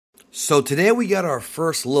So today we got our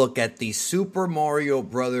first look at the Super Mario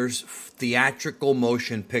Brothers theatrical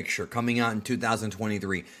motion picture coming out in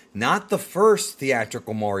 2023. Not the first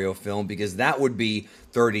theatrical Mario film, because that would be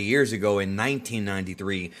 30 years ago in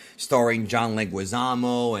 1993, starring John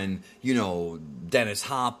Leguizamo and, Dennis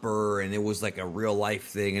Hopper, and it was like a real life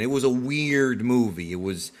thing, and it was a weird movie. It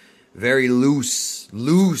was very loose,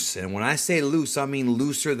 and when I say loose, I mean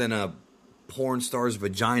looser than a porn star's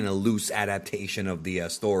vagina loose adaptation of the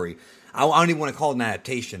story. I don't even want to call it an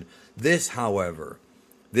adaptation. This, however,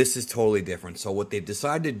 this is totally different. So what they've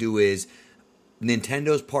decided to do is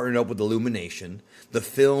Nintendo's partnered up with Illumination. The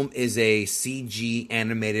film is a CG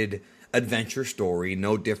animated adventure story,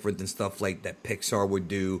 no different than stuff like that Pixar would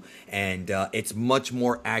do, and it's much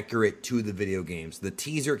more accurate to the video games. The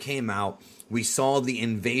teaser came out. We saw the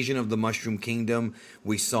invasion of the Mushroom Kingdom.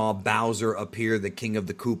 We saw Bowser appear, the king of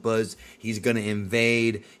the Koopas. He's going to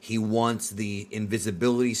invade. He wants the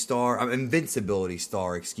invincibility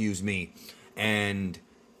star, excuse me, and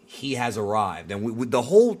he has arrived. And the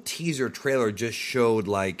whole teaser trailer just showed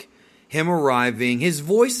like him arriving. His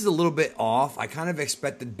voice is a little bit off. I kind of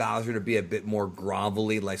expected Bowser to be a bit more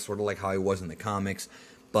grovelly, like sort of like how he was in the comics.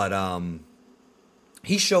 But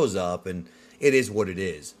he shows up, and it is what it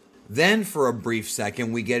is. Then, for a brief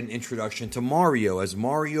second, we get an introduction to Mario, as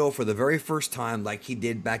Mario, for the very first time, like he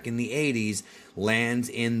did back in the 80s, lands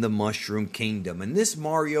in the Mushroom Kingdom. And this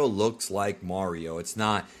Mario looks like Mario. It's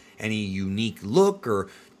not any unique look or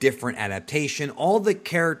different adaptation. All the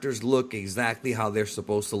characters look exactly how they're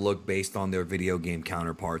supposed to look based on their video game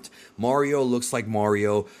counterparts. Mario looks like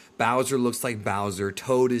Mario. Bowser looks like Bowser.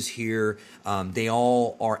 Toad is here. They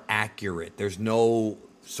all are accurate. There's no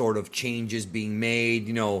sort of changes being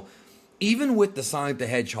made. Even with the Sonic the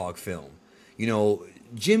Hedgehog film,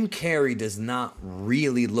 Jim Carrey does not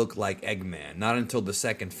really look like Eggman, not until the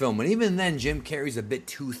second film. And even then, Jim Carrey's a bit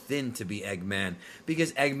too thin to be Eggman,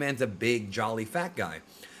 because Eggman's a big, jolly, fat guy.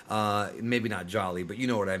 Maybe not jolly, but you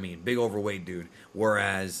know what I mean. Big, overweight dude.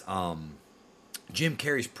 Whereas Jim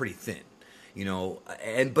Carrey's pretty thin.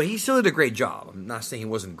 But he still did a great job. I'm not saying he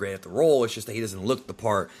wasn't great at the role. It's just that he doesn't look the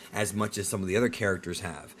part as much as some of the other characters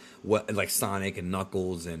have, like Sonic and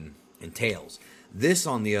Knuckles and Tails. This,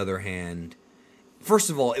 on the other hand, first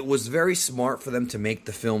of all, it was very smart for them to make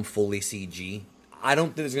the film fully CG. I don't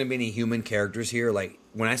think there's going to be any human characters here. Like,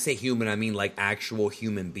 when I say human, I mean like actual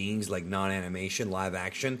human beings, like non-animation, live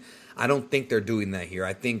action. I don't think they're doing that here.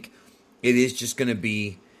 I think it is just going to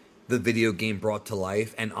be the video game brought to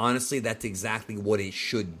life, and honestly, that's exactly what it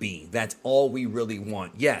should be. That's all we really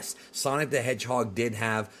want. Yes, Sonic the Hedgehog did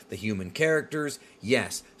have the human characters.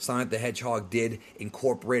 Yes, Sonic the Hedgehog did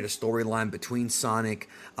incorporate a storyline between Sonic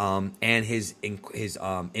and his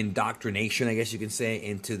indoctrination, I guess you can say,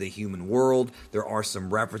 into the human world. There are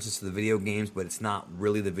some references to the video games, but it's not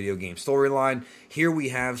really the video game storyline. Here we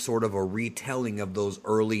have sort of a retelling of those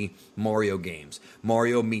early Mario games.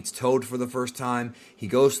 Mario meets Toad for the first time. He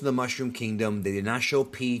goes to the Mushroom Kingdom. They did not show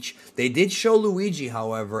Peach. They did show Luigi,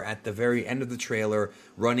 however, at the very end of the trailer,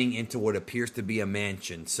 running into what appears to be a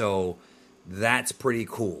mansion. So that's pretty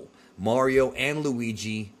cool. Mario and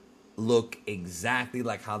Luigi look exactly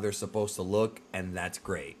like how they're supposed to look, and that's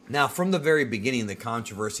great. Now, from the very beginning, the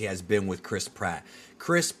controversy has been with Chris Pratt.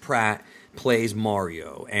 Chris Pratt plays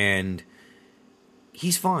Mario, and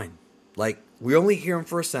he's fine. Like, we only hear him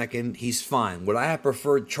for a second. He's fine. Would I have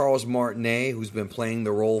preferred Charles Martinet, who's been playing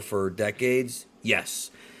the role for decades?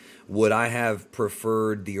 Yes. Would I have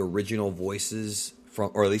preferred the original voices,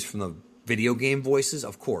 or at least from the video game voices?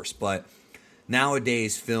 Of course. But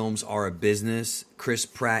nowadays, films are a business. Chris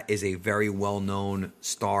Pratt is a very well-known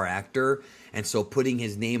star actor. And so putting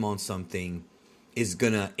his name on something is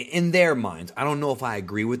going to, in their minds, I don't know if I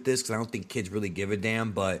agree with this, because I don't think kids really give a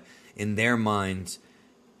damn, but in their minds,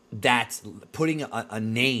 that's putting a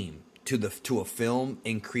name to a film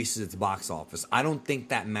increases its box office. I don't think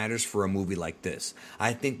that matters for a movie like this.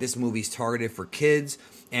 I think this movie's targeted for kids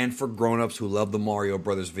and for grown-ups who love the Mario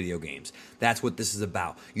Brothers video games. That's what this is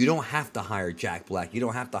about. You don't have to hire Jack Black. You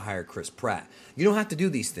don't have to hire Chris Pratt. You don't have to do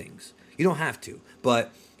these things. You don't have to.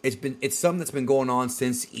 But it's something that's been going on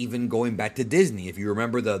since even going back to Disney. If you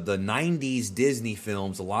remember the 90s Disney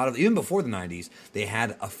films, even before the 90s, they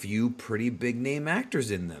had a few pretty big name actors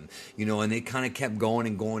in them, and they kind of kept going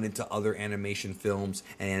into other animation films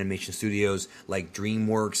and animation studios like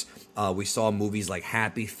DreamWorks. We saw movies like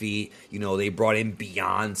Happy Feet. They brought in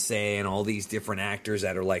Beyonce and all these different actors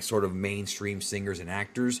that are like sort of mainstream singers and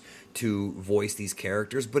actors to voice these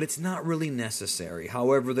characters, but it's not really necessary.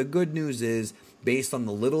 However, the good news is, based on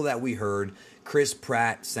the little that we heard, Chris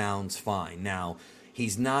Pratt sounds fine. Now,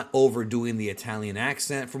 He's not overdoing the Italian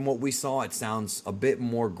accent from what we saw. It sounds a bit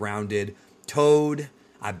more grounded. Toad,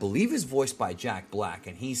 I believe, is voiced by Jack Black,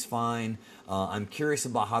 and he's fine. I'm curious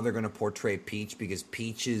about how they're going to portray Peach, because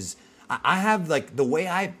Peach is... I have, like, the way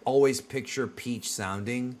I always picture Peach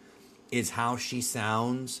sounding is how she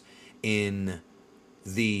sounds in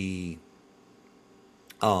the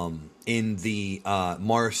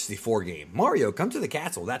Mario 64 game. Mario, come to the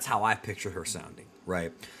castle. That's how I picture her sounding,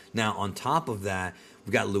 right? Now, on top of that,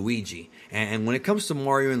 we've got Luigi. And when it comes to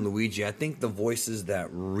Mario and Luigi, I think the voices that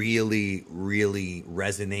really, really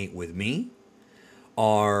resonate with me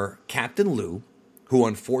are Captain Lou, who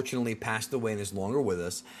unfortunately passed away and is longer with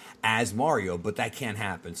us, as Mario, but that can't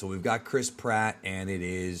happen. So we've got Chris Pratt, and it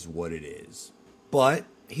is what it is. But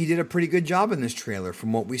he did a pretty good job in this trailer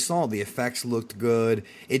from what we saw. The effects looked good.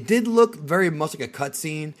 It did look very much like a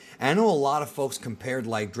cutscene. I know a lot of folks compared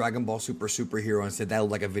like Dragon Ball Super Superhero and said that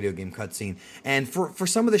looked like a video game cutscene. And for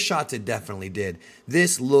some of the shots, it definitely did.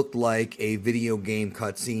 This looked like a video game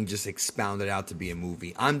cutscene just expounded out to be a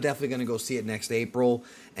movie. I'm definitely going to go see it next April,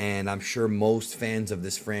 and I'm sure most fans of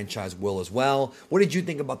this franchise will as well. What did you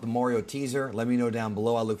think about the Mario teaser? Let me know down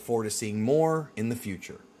below. I look forward to seeing more in the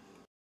future.